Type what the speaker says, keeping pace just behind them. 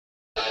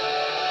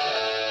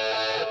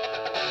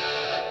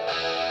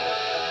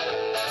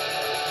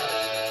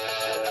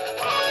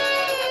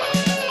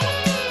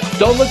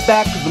Don't look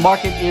back because the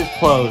market is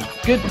closed.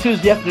 Good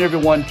Tuesday afternoon,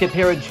 everyone. Kip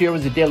Herriage here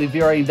with the Daily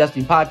VRA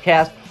Investing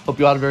Podcast. Hope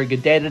you all had a very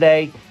good day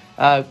today.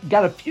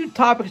 Got a few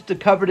topics to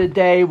cover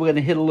today. We're going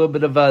to hit a little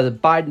bit of the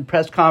Biden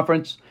press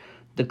conference,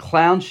 the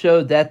clown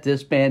show that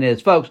this man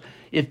is. Folks,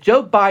 if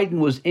Joe Biden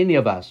was any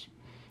of us,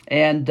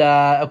 and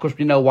of course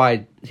we know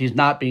why he's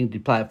not being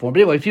deplatformed, but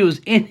anyway, if he was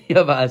any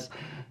of us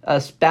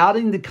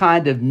spouting the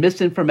kind of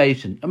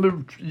misinformation,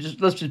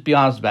 let's just be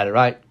honest about it,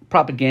 right?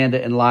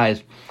 Propaganda and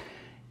lies.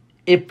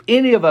 If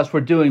any of us were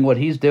doing what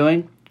he's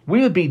doing, we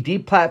would be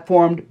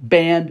deplatformed,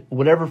 banned,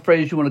 whatever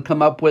phrase you want to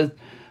come up with,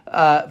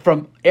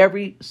 from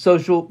every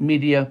social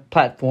media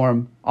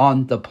platform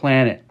on the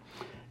planet.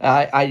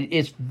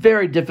 It's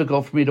very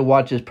difficult for me to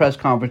watch his press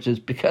conferences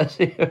because,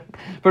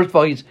 first of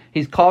all,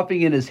 he's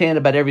coughing in his hand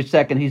about every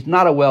second. He's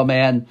not a well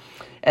man.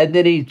 And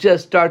then he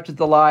just starts with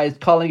the lies,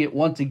 calling it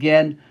once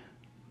again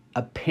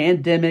a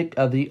pandemic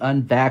of the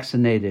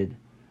unvaccinated.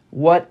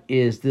 What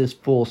is this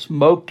fool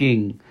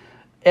smoking?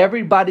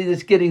 Everybody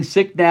that's getting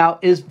sick now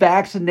is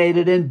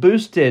vaccinated and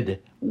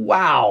boosted.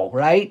 Wow,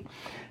 right?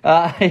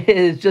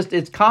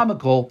 It's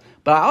comical,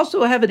 but I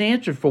also have an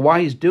answer for why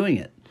he's doing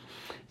it.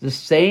 The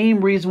same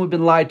reason we've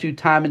been lied to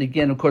time and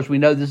again. Of course, we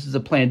know this is a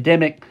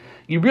pandemic.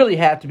 You really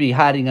have to be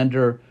hiding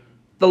under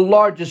the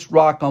largest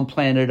rock on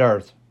planet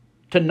Earth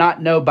to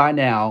not know by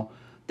now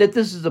that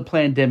this is a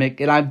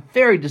pandemic. And I'm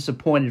very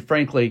disappointed,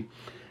 frankly.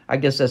 I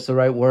guess that's the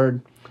right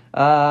word.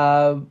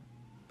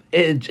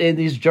 And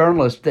these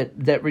journalists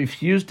that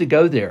refuse to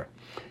go there.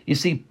 You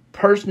see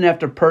person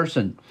after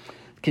person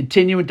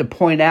continuing to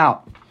point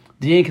out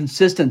the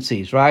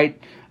inconsistencies, right?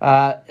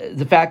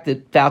 The fact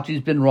that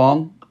Fauci's been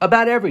wrong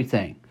about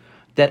everything,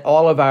 that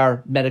all of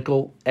our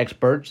medical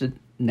experts at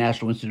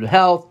National Institute of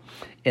Health,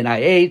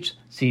 NIH,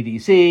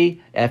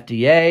 CDC,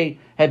 FDA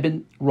have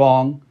been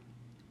wrong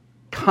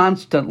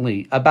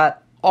constantly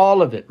about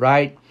all of it,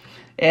 right?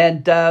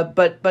 And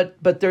but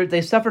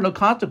they suffer no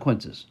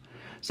consequences.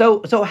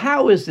 So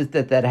how is it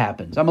that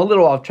happens? I'm a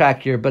little off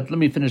track here, but let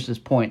me finish this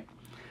point.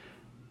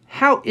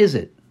 How is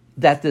it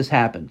that this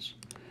happens?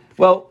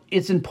 Well,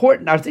 it's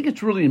important. I think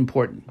it's really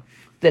important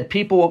that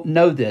people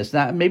know this.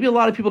 Now, maybe a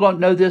lot of people don't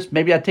know this.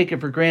 Maybe I take it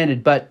for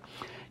granted. But,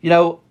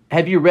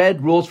 have you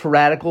read Rules for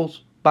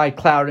Radicals by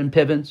Cloward and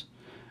Pivens?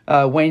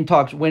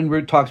 Wayne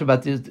Root talks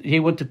about this. He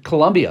went to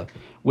Columbia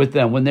with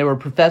them when they were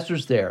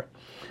professors there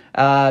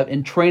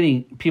in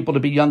training people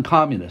to be young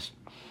communists.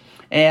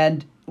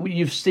 And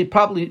you've seen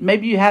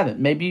maybe you haven't.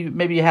 Maybe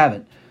you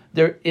haven't.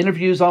 There are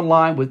interviews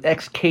online with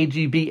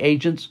ex-KGB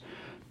agents.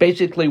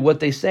 Basically, what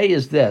they say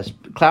is this.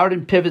 Cloward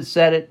and Pivens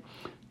said it.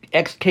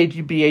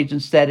 Ex-KGB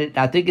agents said it.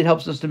 I think it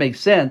helps us to make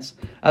sense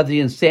of the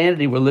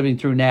insanity we're living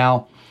through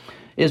now,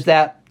 is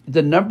that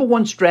the number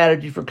one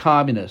strategy for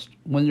communists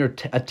when they're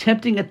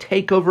attempting a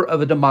takeover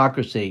of a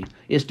democracy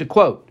is to,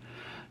 quote,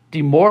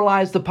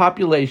 demoralize the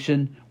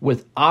population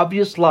with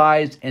obvious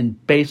lies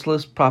and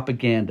baseless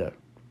propaganda.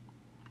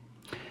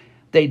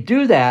 They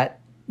do that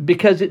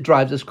because it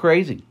drives us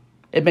crazy.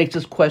 It makes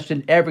us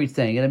question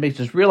everything, and it makes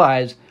us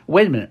realize,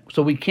 wait a minute,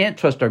 so we can't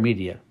trust our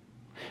media.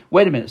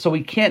 Wait a minute, so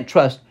we can't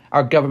trust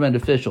our government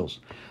officials.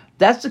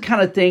 That's the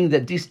kind of thing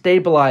that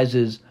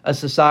destabilizes a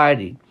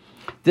society.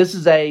 This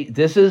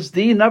is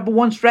the number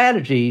one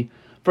strategy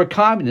for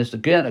communists.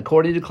 Again,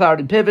 according to Cloward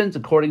and Pivens,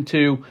 according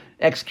to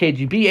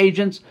ex-KGB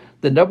agents,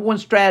 the number one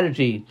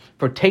strategy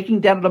for taking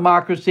down a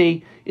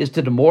democracy is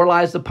to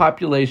demoralize the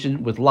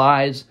population with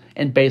lies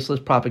and baseless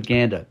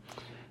propaganda.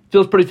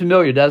 Feels pretty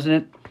familiar, doesn't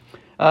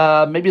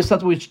it? Maybe it's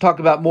something we should talk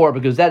about more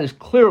because that is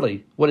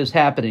clearly what is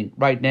happening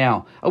right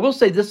now. I will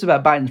say this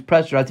about Biden's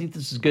presser. I think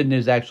this is good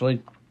news,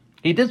 actually.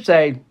 He did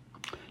say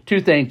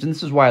two things, and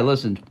this is why I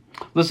listened.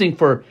 Listening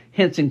for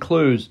hints and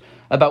clues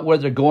about where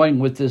they're going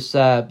with this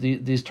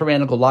these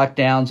tyrannical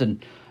lockdowns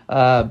and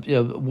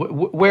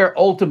where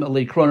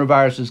ultimately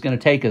coronavirus is going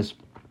to take us.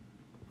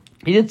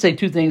 He did say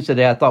two things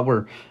today I thought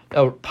were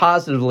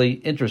positively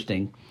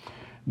interesting.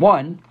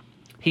 One,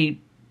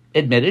 he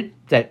admitted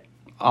that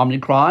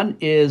Omicron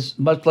is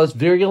much less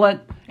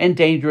virulent and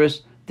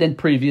dangerous than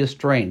previous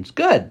strains.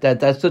 Good.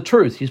 That's the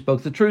truth. He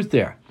spoke the truth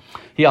there.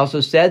 He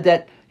also said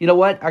that,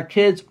 our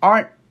kids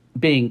aren't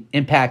being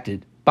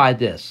impacted by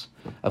this.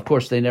 Of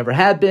course, they never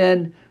have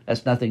been.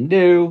 That's nothing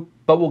new,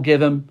 but we'll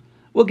give him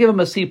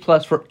a C+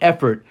 for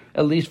effort,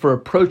 at least for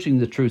approaching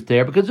the truth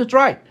there, because it's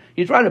right.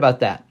 He's right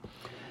about that.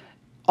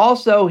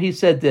 Also, he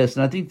said this,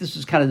 and I think this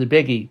is kind of the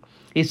biggie.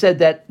 He said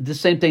that the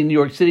same thing New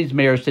York City's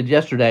mayor said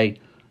yesterday.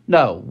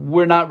 No,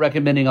 we're not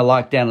recommending a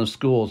lockdown of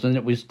schools and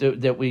that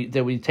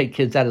we take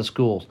kids out of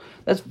schools.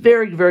 That's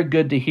very, very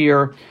good to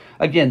hear.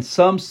 Again,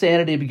 some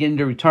sanity beginning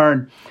to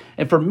return.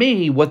 And for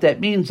me, what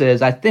that means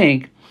is, I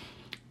think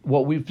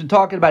what we've been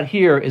talking about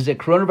here is that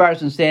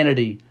coronavirus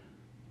insanity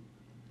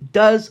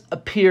does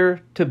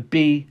appear to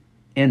be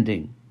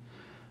ending.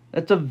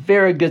 That's a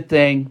very good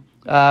thing.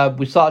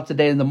 We saw it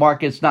today in the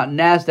markets, not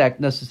NASDAQ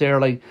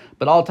necessarily,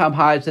 but all-time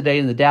highs today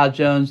in the Dow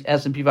Jones,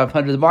 S&P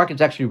 500. The markets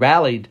actually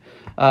rallied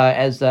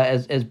as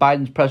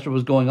Biden's pressure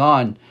was going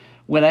on.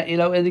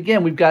 And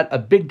again, we've got a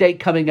big date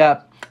coming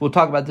up. We'll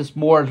talk about this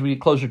more as we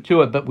get closer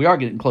to it, but we are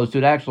getting close to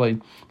it,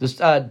 actually. This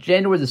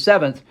January the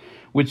 7th,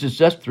 which is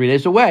just 3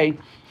 days away,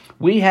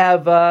 we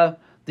have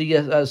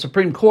the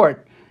Supreme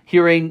Court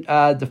hearing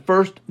the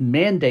first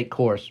mandate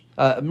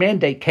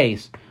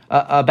case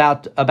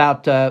about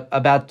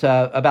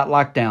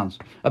lockdowns,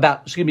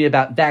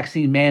 about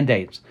vaccine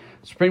mandates.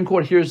 Supreme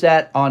Court hears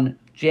that on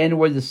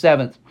January the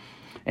 7th,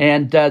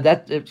 and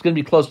that it's going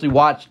to be closely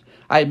watched.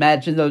 I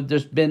imagine, though,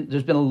 there's been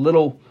a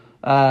little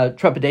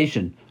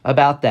trepidation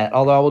about that.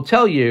 Although I will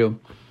tell you,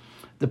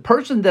 the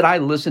person that I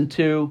listen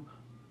to,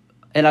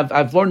 and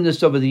I've learned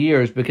this over the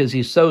years because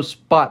he's so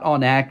spot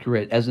on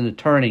accurate as an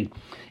attorney,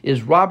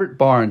 is Robert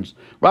Barnes.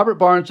 Robert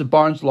Barnes of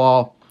Barnes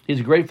Law. He's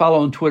a great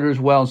follow on Twitter as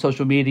well, on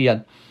social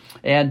media.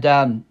 And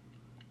I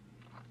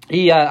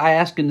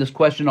asked him this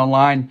question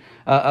online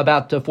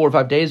about 4 or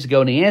 5 days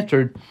ago, and he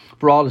answered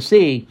for all to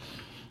see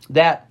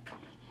that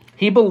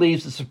he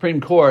believes the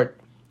Supreme Court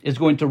is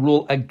going to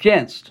rule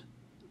against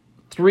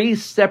 3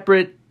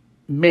 separate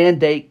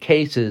mandate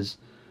cases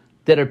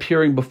that are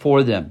appearing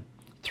before them.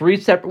 3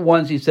 separate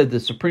ones. He said the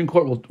Supreme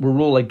Court will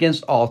rule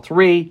against all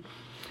 3.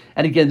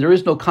 And again, there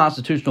is no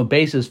constitutional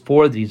basis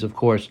for these, of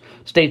course.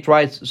 States'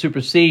 rights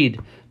supersede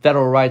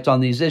federal rights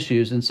on these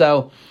issues. And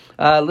so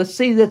let's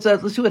see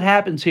what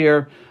happens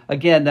here.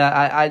 Again,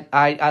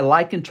 I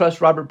like and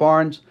trust Robert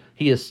Barnes.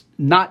 He has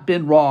not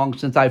been wrong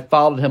since I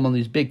followed him on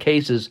these big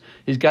cases.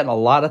 He's gotten a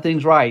lot of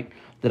things right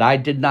that I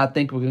did not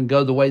think were going to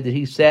go the way that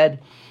he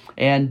said.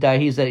 And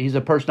he's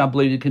a person I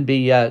believe that can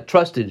be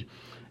trusted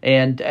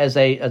and as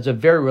a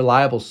very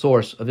reliable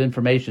source of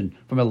information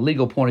from a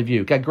legal point of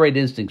view. Got great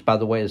instincts, by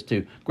the way, as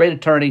too. Great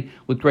attorney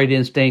with great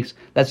instincts.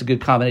 That's a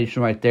good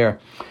combination right there.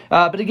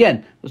 But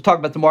again, let's talk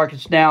about the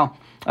markets now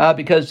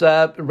because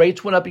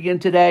rates went up again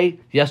today.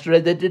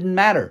 Yesterday, that didn't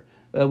matter.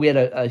 We had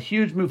a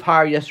huge move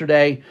higher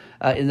yesterday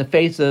in the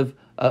face of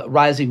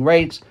rising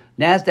rates.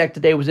 NASDAQ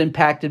today was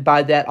impacted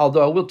by that,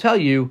 although I will tell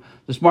you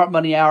the Smart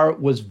Money Hour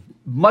was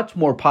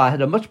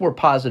had a much more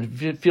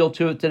positive feel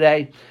to it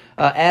today,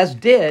 as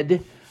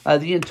did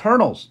the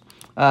internals.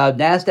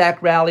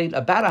 NASDAQ rallied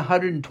about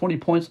 120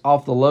 points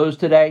off the lows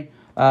today.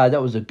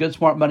 That was a good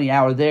Smart Money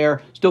Hour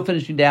there, still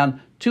finishing down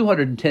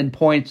 210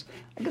 points.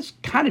 I guess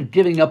kind of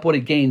giving up what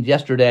it gained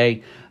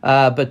yesterday.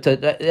 But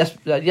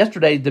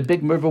yesterday, the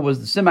big mover was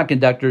the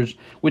semiconductors,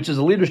 which is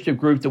a leadership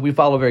group that we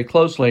follow very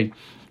closely.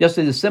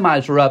 Yesterday, the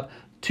semis were up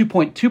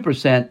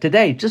 2.2%.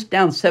 Today, just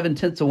down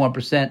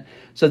 0.7%.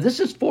 So this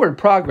is forward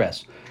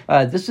progress.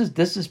 This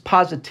is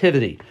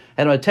positivity.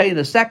 And I'll tell you in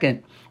a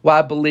second why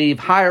I believe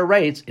higher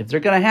rates, if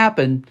they're going to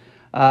happen,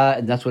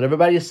 and that's what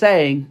everybody is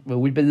saying. Well,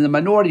 we've been in the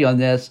minority on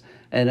this.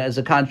 And as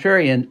a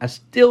contrarian, I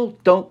still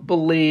don't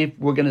believe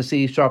we're going to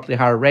see sharply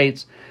higher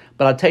rates.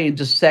 But I'll tell you in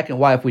just a second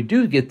why if we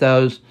do get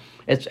those,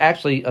 it's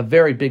actually a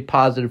very big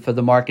positive for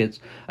the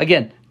markets.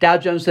 Again, Dow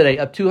Jones today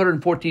up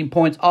 214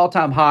 points,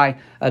 all-time high,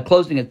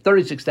 closing at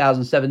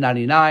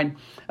 36,799.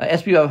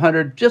 S&P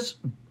 500 just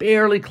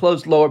barely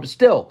closed lower, but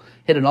still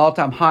hit an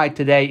all-time high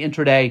today,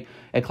 intraday,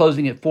 at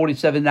closing at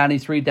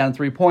 47.93, down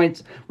 3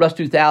 points. Russ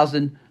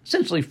 2000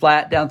 essentially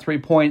flat, down 3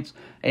 points.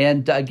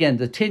 And again,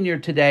 the 10-year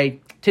today,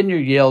 10-year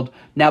yield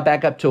now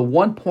back up to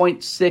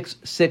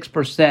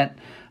 1.66%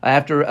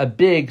 after a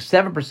big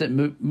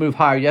 7% move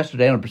higher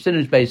yesterday on a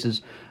percentage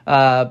basis.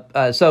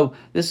 So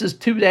this is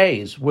 2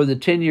 days where the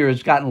 10-year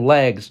has gotten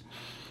legs.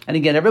 And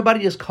again,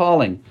 everybody is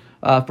calling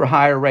for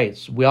higher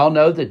rates. We all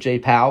know that Jay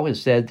Powell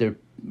has said they're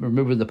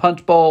removing the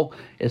punch bowl.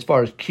 As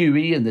far as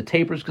QE and the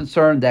taper is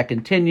concerned, that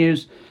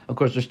continues. Of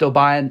course, they're still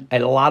buying a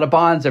lot of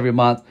bonds every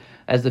month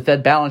as the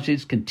Fed balance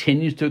sheets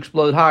continues to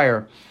explode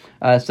higher.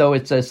 So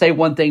it's say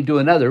one thing, do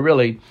another,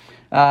 really.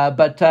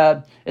 But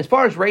as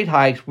far as rate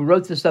hikes, we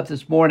wrote this up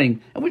this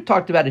morning, and we've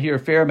talked about it here a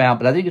fair amount,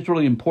 but I think it's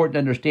really important to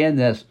understand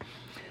this.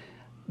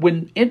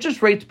 When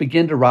interest rates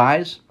begin to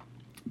rise,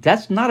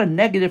 that's not a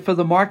negative for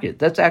the market.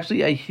 That's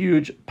actually a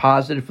huge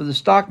positive for the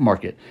stock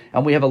market.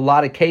 And we have a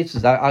lot of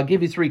cases. I'll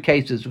give you 3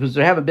 cases because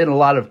there haven't been a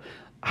lot of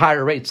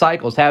higher rate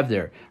cycles, have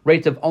there?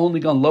 Rates have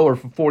only gone lower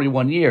for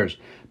 41 years.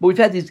 But we've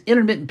had these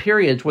intermittent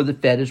periods where the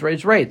Fed has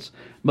raised rates.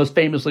 Most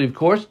famously, of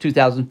course,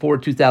 2004,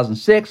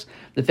 2006,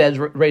 the Fed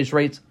raised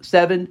rates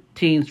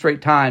 17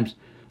 straight times.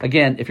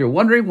 Again, if you're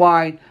wondering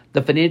why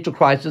the financial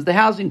crisis, the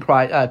housing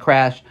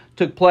crash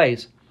took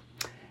place,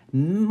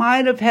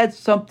 might have had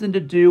something to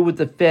do with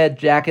the Fed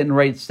jacking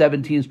rates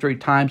 17 straight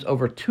times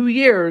over 2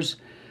 years,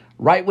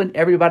 right when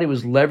everybody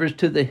was leveraged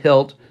to the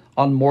hilt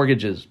on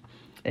mortgages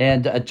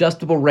and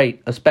adjustable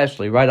rate,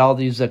 especially, right? All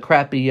these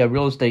crappy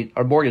real estate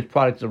or mortgage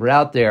products that were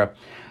out there.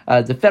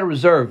 The Federal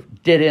Reserve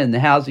did in the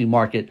housing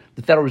market.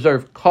 The Federal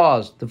Reserve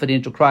caused the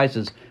financial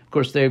crisis. Of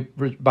course, they're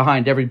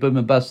behind every boom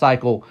and bust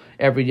cycle,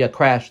 every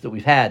crash that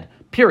we've had,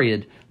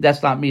 period.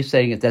 That's not me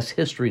saying it. That's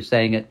history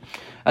saying it.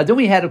 Then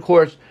we had, of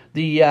course,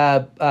 the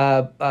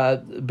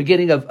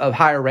beginning of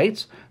higher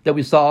rates that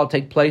we saw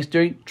take place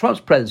during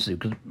Trump's presidency,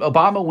 because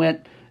Obama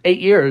went 8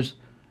 years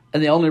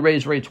and they only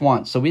raised rates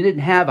once. So we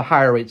didn't have a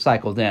higher rate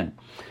cycle then.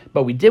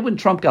 But we did when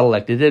Trump got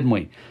elected, didn't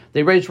we?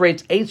 They raised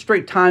rates 8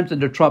 straight times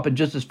under Trump in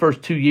just his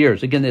first 2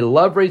 years. Again, they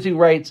love raising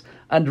rates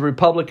under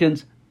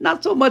Republicans,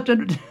 not so much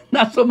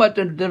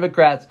under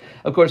Democrats.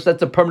 Of course,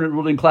 that's the permanent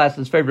ruling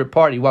class's favorite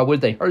party. Why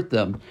would they hurt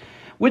them?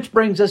 Which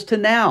brings us to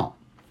now.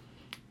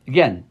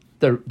 Again,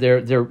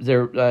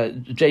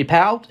 Jay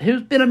Powell,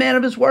 who's been a man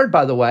of his word,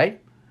 by the way.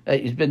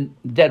 He's been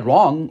dead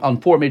wrong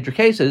on 4 major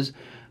cases,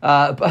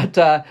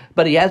 but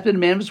he has been a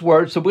man of his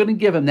word. So we're going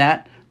to give him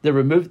that.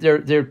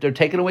 They're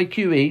taking away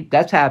QE.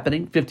 That's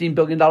happening. $15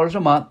 billion a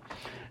month.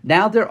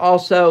 Now they're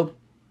also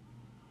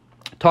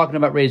talking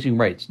about raising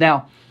rates.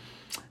 Now,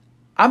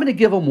 I'm going to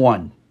give them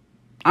one.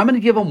 I'm going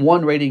to give them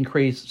one rate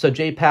increase so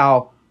Jay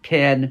Powell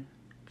can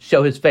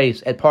show his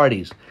face at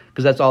parties,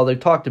 because that's all they've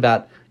talked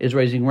about is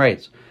raising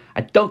rates.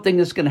 I don't think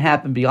this is going to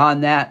happen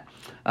beyond that.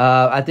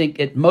 I think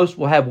at most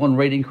we'll have one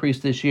rate increase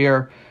this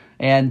year.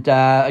 And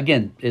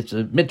again, it's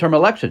a midterm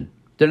election.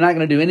 They're not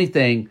going to do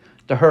anything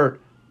to hurt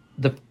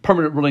the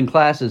permanent ruling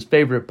class's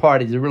favorite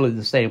party. They're really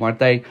the same, aren't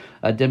they?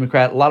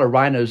 Democrat, a lot of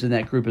rhinos in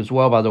that group as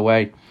well, by the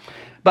way.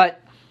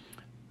 But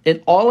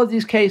in all of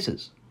these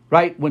cases,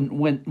 right,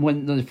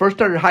 when they first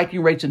started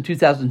hiking rates in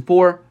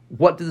 2004,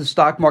 what did the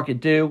stock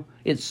market do?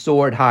 It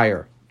soared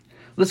higher.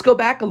 Let's go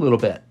back a little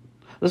bit.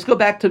 Let's go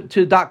back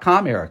to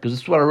dot-com era, because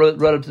this is what I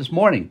wrote up this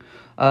morning,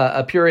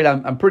 a period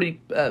I'm pretty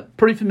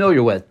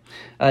familiar with.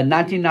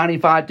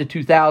 1995 to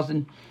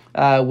 2000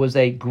 was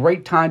a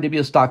great time to be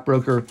a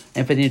stockbroker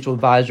and financial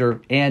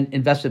advisor and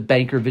investment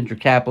banker, venture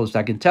capitalist.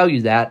 I can tell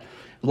you that.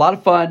 A lot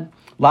of fun,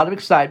 a lot of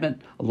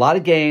excitement, a lot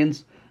of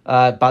gains.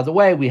 By the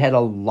way, we had a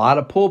lot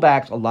of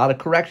pullbacks, a lot of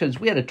corrections.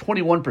 We had a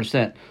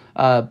 21%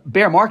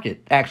 bear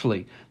market,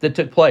 actually, that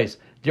took place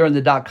during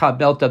the dot-com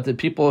melt-up that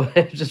people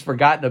have just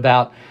forgotten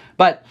about.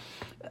 But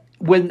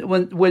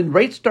when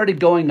rates started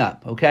going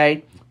up,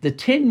 okay, the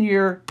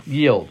 10-year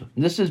yield,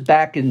 and this is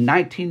back in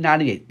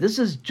 1998. This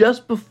is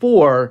just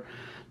before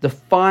the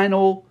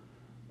final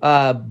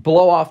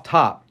blow-off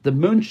top, the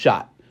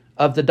moonshot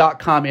of the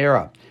dot-com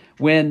era,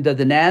 when the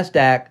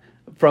NASDAQ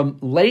from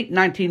late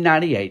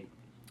 1998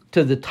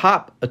 to the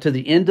top, to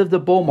the end of the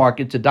bull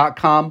market, to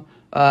dot-com,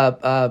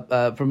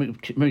 from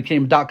when it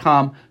came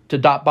dot-com to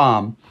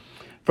dot-bomb,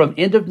 from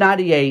end of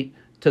 98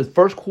 to the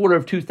first quarter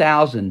of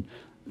 2000,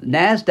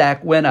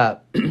 NASDAQ went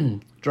up,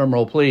 drum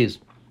roll please,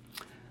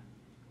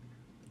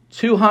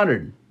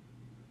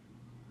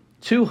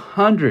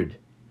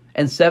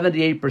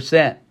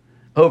 278%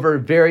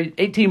 over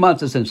 18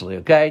 months essentially,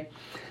 okay?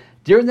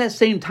 During that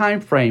same time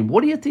frame,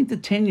 what do you think the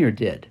 10-year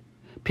did?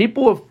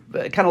 People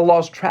have kind of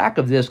lost track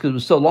of this because it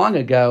was so long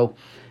ago,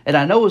 and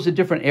I know it was a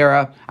different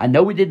era. I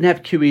know we didn't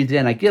have QE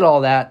then. I get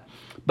all that.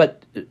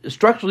 But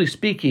structurally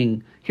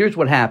speaking, here's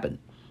what happened.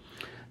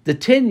 The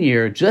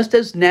 10-year, just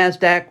as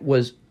NASDAQ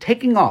was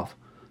taking off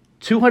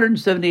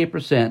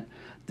 278%,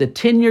 the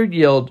 10-year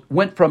yield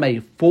went from a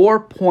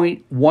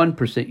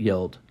 4.1%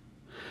 yield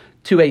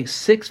to a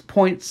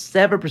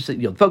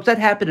 6.7% yield. Folks, that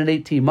happened in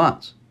 18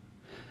 months.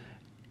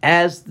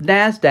 As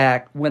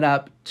NASDAQ went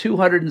up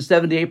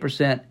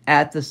 278%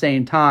 at the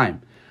same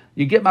time.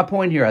 You get my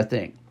point here, I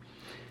think.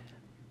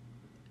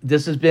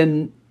 This has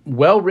been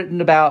well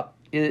written about.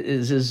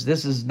 This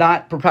is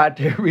not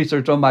proprietary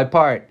research on my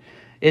part.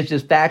 It's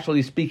just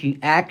factually speaking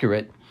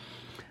accurate.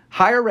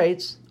 Higher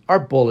rates are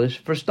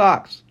bullish for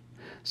stocks.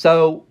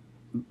 So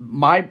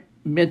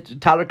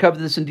Tyler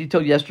covered this in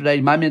detail yesterday.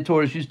 My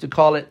mentors used to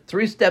call it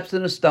 3 steps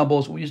in a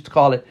stumble. So we used to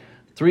call it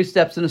 3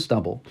 steps in a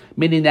stumble,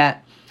 meaning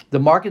that the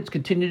markets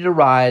continue to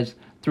rise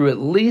through at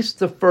least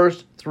the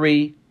first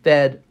 3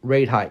 Fed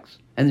rate hikes.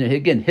 And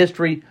again,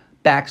 history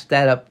backs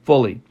that up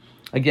fully.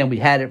 Again, we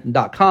had it from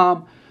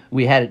 .com.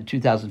 We had it in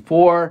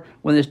 2004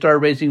 when they started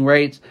raising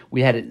rates.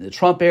 We had it in the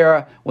Trump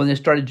era when they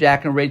started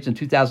jacking rates in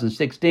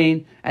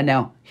 2016. And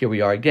now here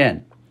we are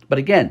again. But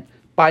again,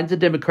 Biden's a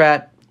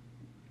Democrat.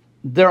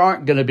 There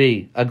aren't going to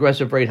be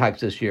aggressive rate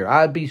hikes this year.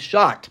 I'd be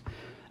shocked.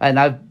 And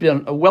I've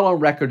been well on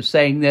record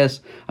saying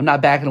this. I'm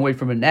not backing away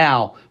from it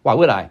now. Why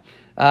would I?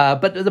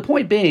 But the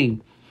point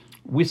being,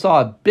 we saw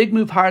a big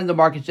move higher in the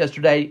markets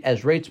yesterday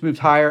as rates moved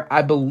higher.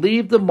 I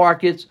believe the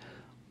markets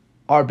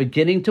are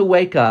beginning to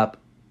wake up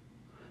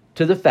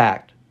to the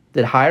fact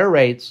that higher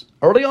rates,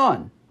 early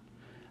on,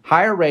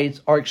 higher rates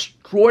are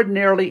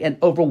extraordinarily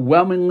and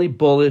overwhelmingly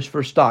bullish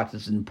for stocks.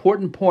 It's an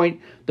important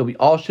point that we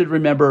all should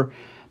remember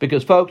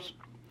because, folks,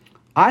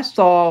 I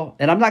saw,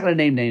 and I'm not going to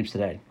name names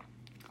today,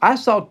 I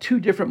saw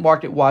 2 different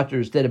market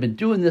watchers that have been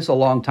doing this a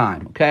long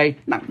time, okay?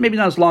 Maybe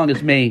not as long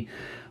as me,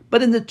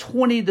 but in the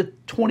 20 to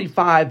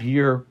 25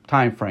 year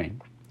time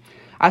frame.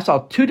 I saw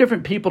 2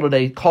 different people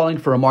today calling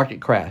for a market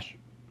crash.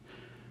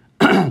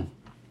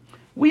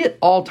 We hit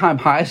all-time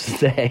highs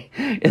today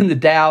in the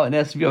Dow and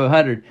S&P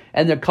 500,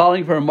 and they're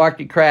calling for a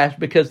market crash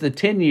because the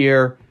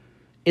 10-year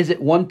is at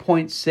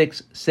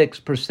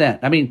 1.66%.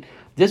 I mean,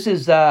 this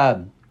is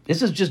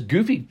just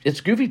goofy.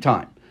 It's goofy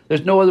time.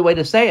 There's no other way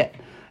to say it.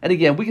 And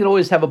again, we can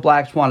always have a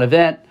black swan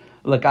event.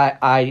 Look,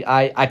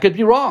 I could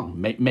be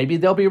wrong. Maybe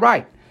they'll be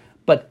right.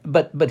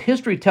 But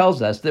history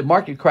tells us that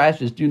market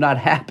crashes do not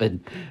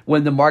happen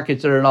when the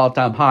markets are at an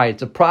all-time high.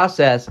 It's a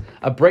process,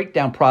 a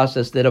breakdown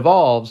process that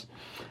evolves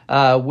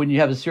when you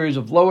have a series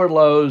of lower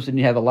lows and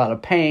you have a lot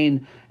of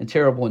pain and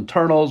terrible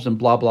internals and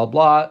blah, blah,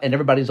 blah, and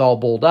everybody's all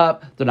bulled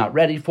up. They're not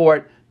ready for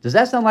it. Does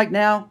that sound like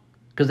now?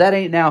 Because that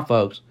ain't now,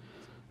 folks.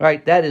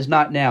 Right? That is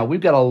not now.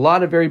 We've got a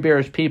lot of very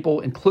bearish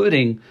people,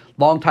 including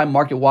longtime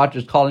market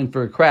watchers calling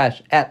for a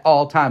crash at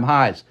all-time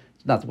highs.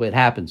 It's not the way it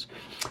happens.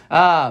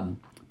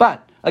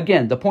 But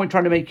again, the point I'm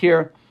trying to make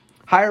here,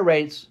 higher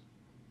rates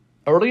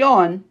early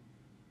on,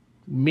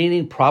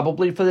 meaning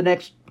probably for the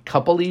next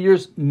couple of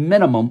years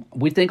minimum,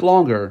 we think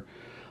longer,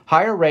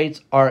 higher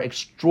rates are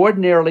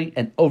extraordinarily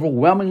and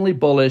overwhelmingly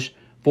bullish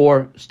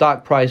for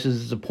stock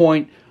prices. It's a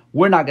point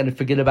we're not going to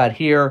forget about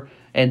here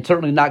and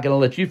certainly not going to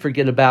let you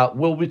forget about.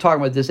 We'll be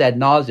talking about this ad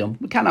nauseum.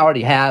 We kind of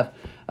already have.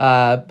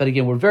 But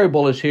again, we're very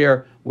bullish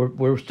here.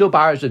 We're still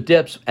buyers of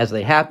dips as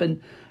they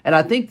happen. And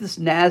I think this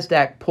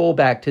NASDAQ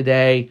pullback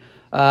today,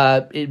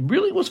 it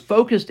really was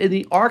focused in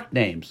the ARK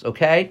names,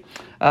 okay?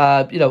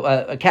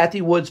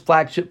 Cathie Wood's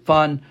flagship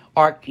fund,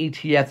 ARK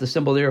ETF, the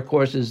symbol there, of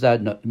course, is,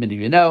 many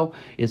of you know,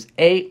 is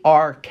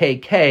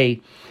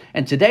ARKK.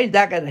 And today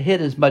that got hit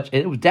as much,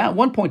 it was down, at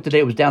one point today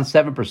it was down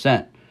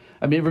 7%.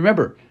 I mean,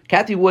 remember,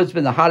 Cathie Wood's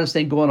been the hottest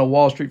thing going on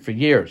Wall Street for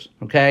years,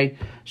 okay?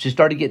 She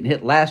started getting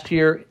hit last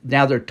year.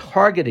 Now they're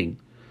targeting.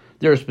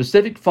 There are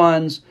specific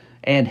funds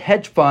and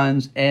hedge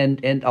funds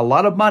and a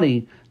lot of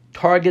money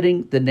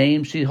targeting the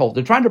name she holds.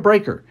 They're trying to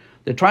break her.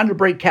 They're trying to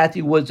break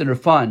Cathie Woods and her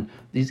fund,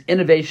 these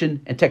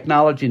innovation and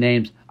technology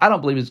names. I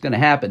don't believe it's going to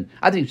happen.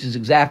 I think she's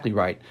exactly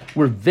right.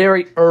 We're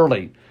very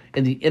early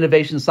in the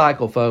innovation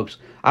cycle, folks.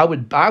 I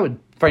would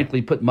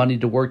frankly put money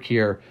to work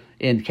here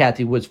in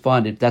Cathie Wood's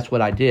fund if that's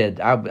what I did.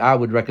 I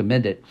would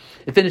recommend it.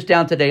 It finished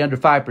down today under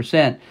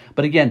 5%.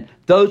 But again,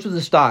 those are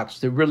the stocks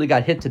that really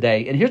got hit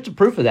today. And here's the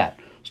proof of that.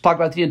 Let's talk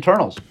about the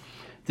internals.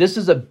 This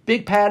is a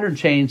big pattern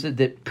change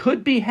that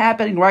could be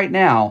happening right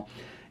now,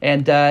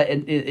 and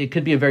it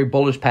could be a very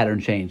bullish pattern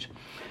change.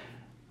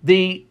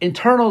 The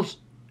internals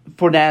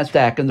for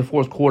NASDAQ in the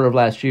fourth quarter of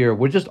last year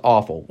were just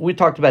awful. We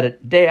talked about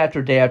it day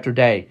after day after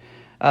day.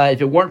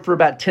 If it weren't for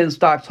about 10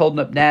 stocks holding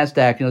up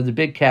NASDAQ, the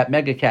big cap,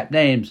 mega cap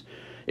names,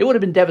 it would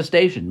have been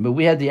devastation. But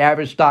we had the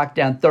average stock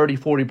down 30,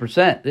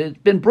 40%. It's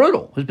been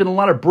brutal. There's been a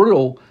lot of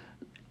brutal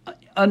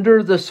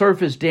under the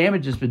surface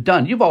damage that's been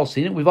done. You've all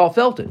seen it. We've all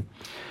felt it.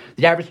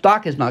 The average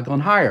stock has not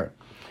gone higher.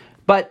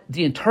 But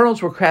the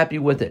internals were crappy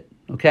with it,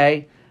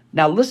 okay?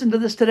 Now listen to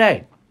this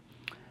today.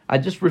 I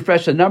just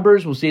refreshed the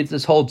numbers. We'll see if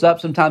this holds up.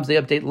 Sometimes they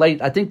update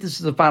late. I think this is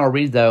the final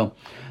read, though.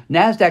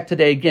 NASDAQ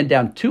today, again,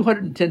 down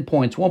 210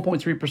 points,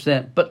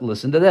 1.3%. But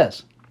listen to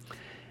this.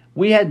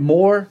 We had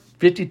more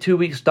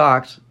 52-week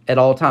stocks at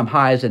all-time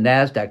highs in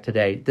NASDAQ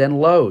today than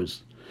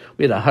lows.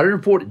 We had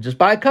 140, just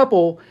by a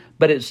couple,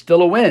 but it's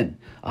still a win.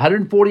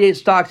 148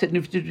 stocks hit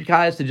new 52-week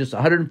highs to just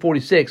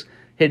 146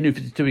 hit new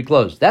 52-week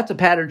lows. That's a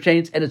pattern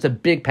change, and it's a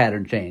big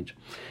pattern change.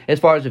 As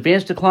far as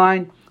advanced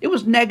decline, it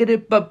was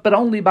negative, but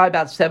only by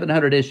about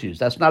 700 issues.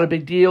 That's not a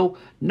big deal.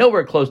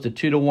 Nowhere close to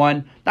 2 to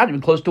 1, not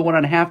even close to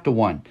 1.5 to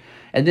 1.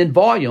 And then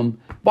volume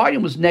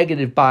was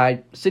negative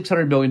by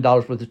 $600 million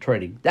worth of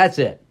trading. That's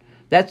it.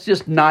 That's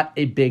just not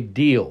a big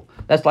deal.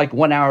 That's like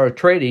 1 hour of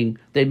trading,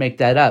 they make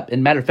that up.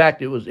 And matter of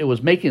fact, it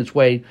was making its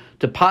way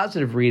to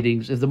positive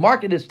readings. If the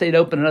market had stayed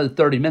open another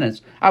 30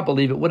 minutes, I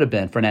believe it would have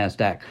been for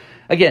NASDAQ.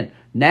 Again,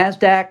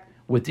 NASDAQ,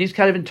 with these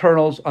kind of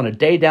internals on a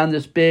day down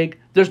this big,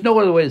 there's no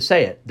other way to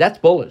say it. That's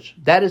bullish.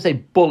 That is a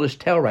bullish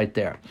tell right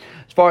there.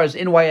 As far as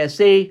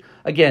NYSE,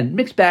 again,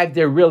 mixed bag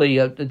there really.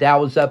 The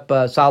Dow was up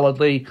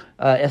solidly.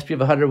 SP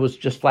 500 was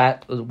just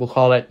flat, we'll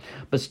call it.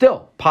 But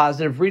still,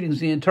 positive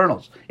readings in the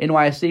internals.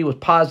 NYSE was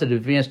positive,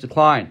 advanced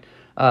decline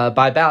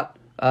by about,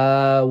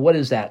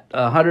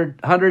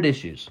 100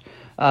 issues.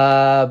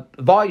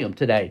 Volume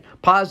today,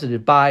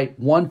 positive by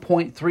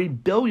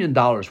 $1.3 billion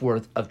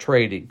worth of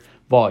trading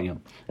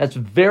volume. That's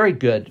very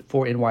good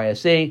for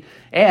NYSE.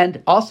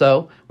 And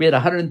also, we had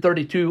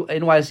 132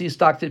 NYSE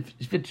stocks at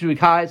 52-week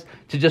highs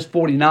to just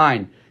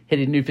 49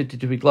 hitting new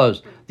 52-week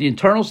lows. The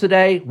internals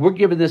today, we're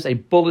giving this a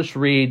bullish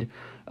read,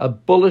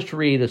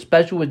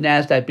 especially with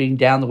NASDAQ being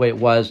down the way it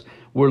was.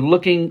 We're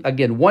looking,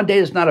 again, one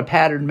day does not a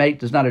pattern make,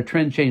 does not a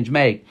trend change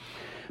make.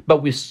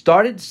 But we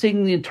started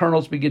seeing the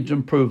internals begin to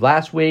improve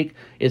last week.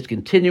 It's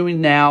continuing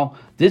now.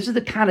 This is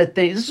the kind of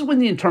thing, this is when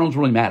the internals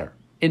really matter.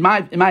 In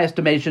my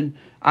estimation,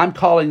 I'm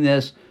calling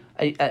this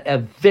a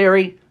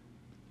very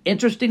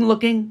interesting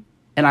looking,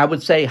 and I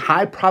would say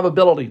high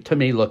probability to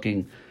me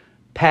looking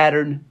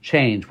pattern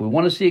change. We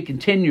want to see it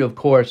continue, of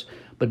course,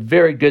 but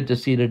very good to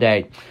see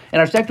today.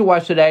 And our sector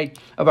watch today,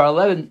 of our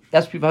 11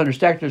 S&P 500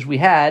 sectors, we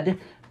had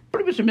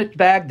pretty much a mixed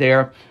bag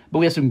there, but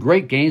we had some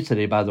great gains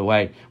today, by the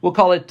way. We'll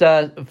call it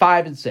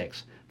 5 and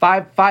 6.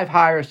 Five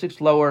higher,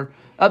 6 lower.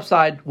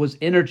 Upside was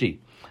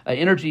energy.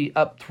 Energy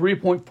up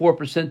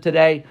 3.4%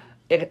 today.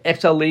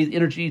 XLE, the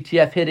energy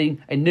ETF,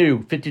 hitting a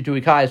new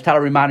 52-week high. As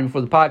Tyler reminded me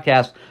before the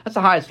podcast, that's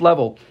the highest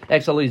level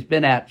XLE has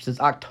been at since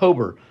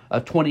October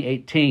of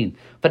 2018.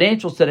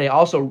 Financials today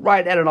also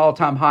right at an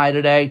all-time high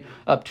today,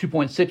 up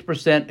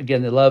 2.6%.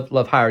 Again, they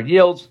love higher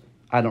yields.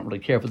 I don't really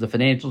care for the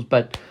financials,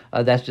 but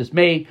that's just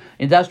me.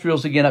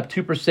 Industrials, again, up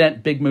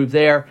 2%. Big move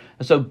there.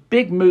 And so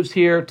big moves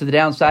here to the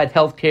downside.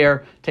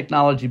 Healthcare,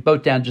 technology,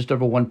 both down just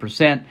over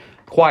 1%.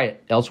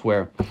 Quiet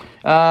elsewhere.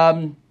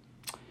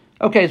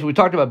 Okay, so we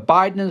talked about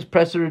Biden and his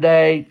presser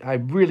today. I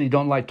really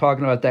don't like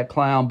talking about that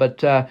clown,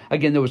 but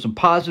again, there were some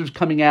positives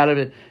coming out of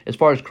it as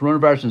far as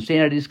coronavirus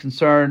insanity is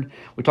concerned.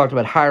 We talked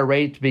about higher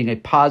rates being a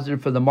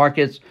positive for the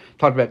markets.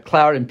 Talked about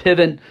Cloud and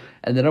Pivot,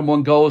 and the number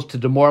one goal is to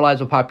demoralize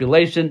the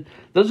population.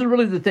 Those are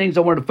really the things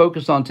I wanted to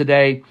focus on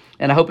today,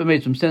 and I hope it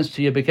made some sense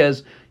to you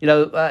because,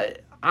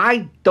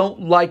 I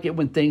don't like it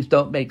when things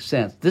don't make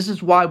sense. This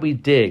is why we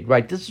dig,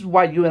 right? This is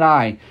why you and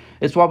I,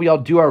 it's why we all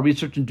do our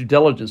research and due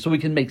diligence, so we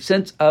can make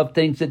sense of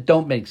things that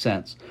don't make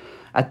sense.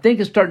 I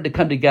think it's starting to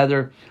come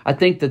together. I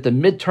think that the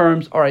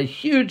midterms are a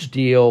huge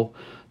deal.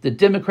 The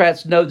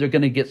Democrats know they're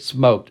going to get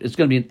smoked. It's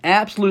going to be an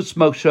absolute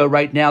smoke show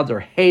right now. They're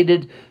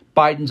hated.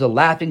 Biden's a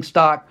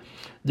laughingstock.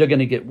 They're going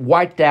to get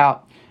wiped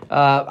out.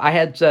 I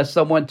had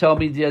someone tell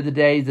me the other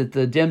day that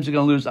the Dems are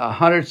going to lose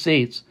 100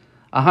 seats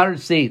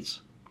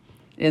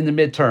in the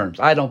midterms.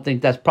 I don't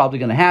think that's probably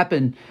going to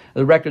happen.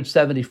 The record's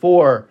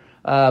 74.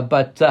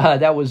 But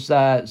that was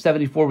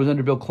 74 was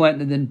under Bill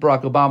Clinton, and then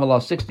Barack Obama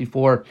lost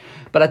 64.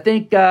 But I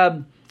think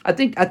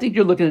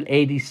you're looking at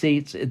 80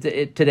 seats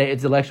today.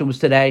 If the election was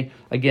today,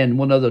 again,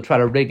 we'll know they'll try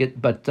to rig it.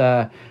 But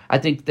I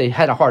think they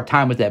had a hard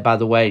time with that, by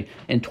the way,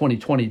 in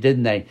 2020,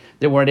 didn't they?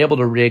 They weren't able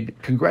to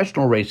rig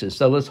congressional races.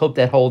 So let's hope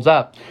that holds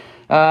up.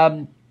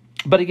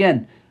 But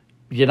again,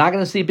 you're not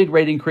going to see big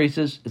rate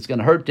increases. It's going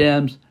to hurt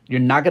Dems. You're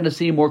not going to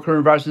see more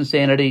coronavirus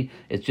insanity.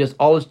 It's just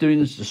all it's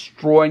doing is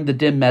destroying the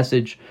Dem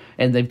message.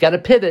 And they've got to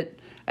pivot.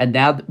 And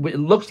now it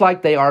looks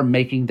like they are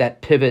making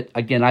that pivot.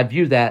 Again, I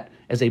view that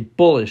as a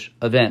bullish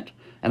event.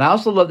 And I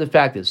also love the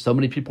fact that so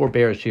many people are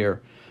bearish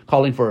here,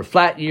 calling for a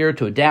flat year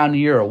to a down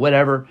year or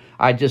whatever.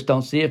 I just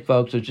don't see it,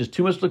 folks. There's just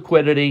too much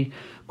liquidity.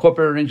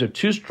 Corporate earnings are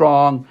too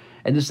strong.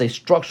 And this is a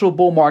structural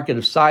bull market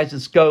of size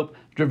and scope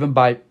driven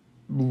by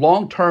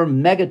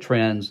long-term mega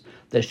trends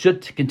that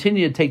should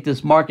continue to take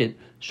this market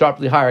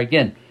sharply higher.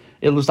 Again,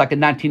 it looks like a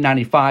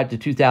 1995 to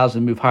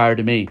 2000 move higher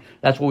to me.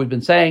 That's what we've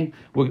been saying.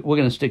 We're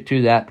going to stick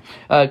to that.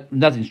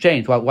 Nothing's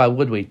changed. Why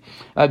would we?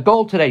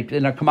 Gold today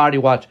in our commodity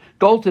watch.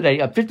 Gold today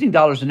up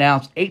 $15 an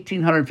ounce,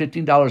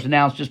 $1,815 an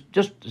ounce,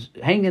 just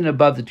hanging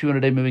above the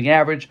 200-day moving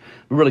average.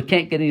 We really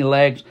can't get any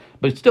legs,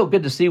 but it's still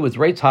good to see with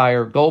rates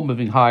higher, gold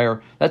moving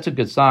higher. That's a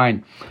good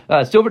sign.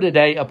 Silver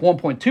today up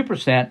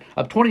 1.2%,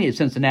 up 28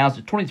 cents an ounce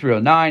at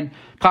 $23.09.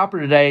 Copper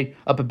today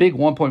up a big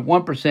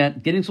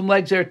 1.1%, getting some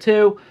legs there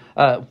too.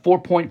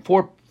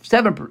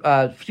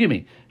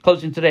 4.47,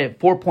 closing today at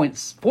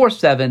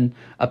 4.47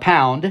 a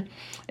pound.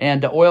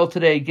 And oil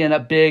today again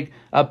up big,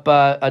 up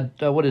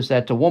what is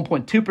that? To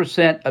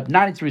 1.2%, up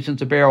 93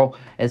 cents a barrel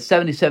at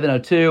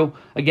 77.02.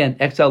 Again,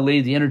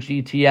 XLE, the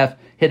energy ETF,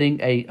 hitting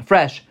a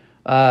fresh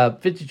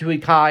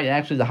 52-week high, and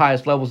actually the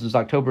highest level since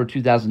October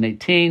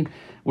 2018.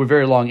 We're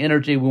very long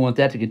energy. We want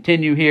that to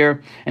continue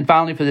here. And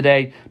finally for the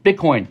day,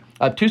 Bitcoin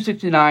up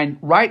 269,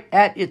 right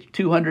at its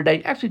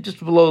 200-day, actually just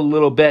below a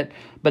little bit,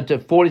 but to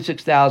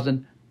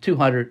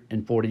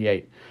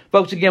 46,248.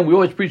 Folks, again, we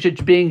always appreciate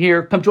you being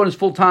here. Come join us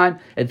full-time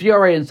at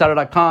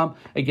VRAinsider.com.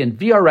 Again,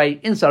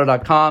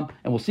 VRAinsider.com,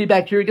 and we'll see you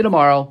back here again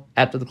tomorrow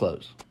after the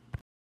close.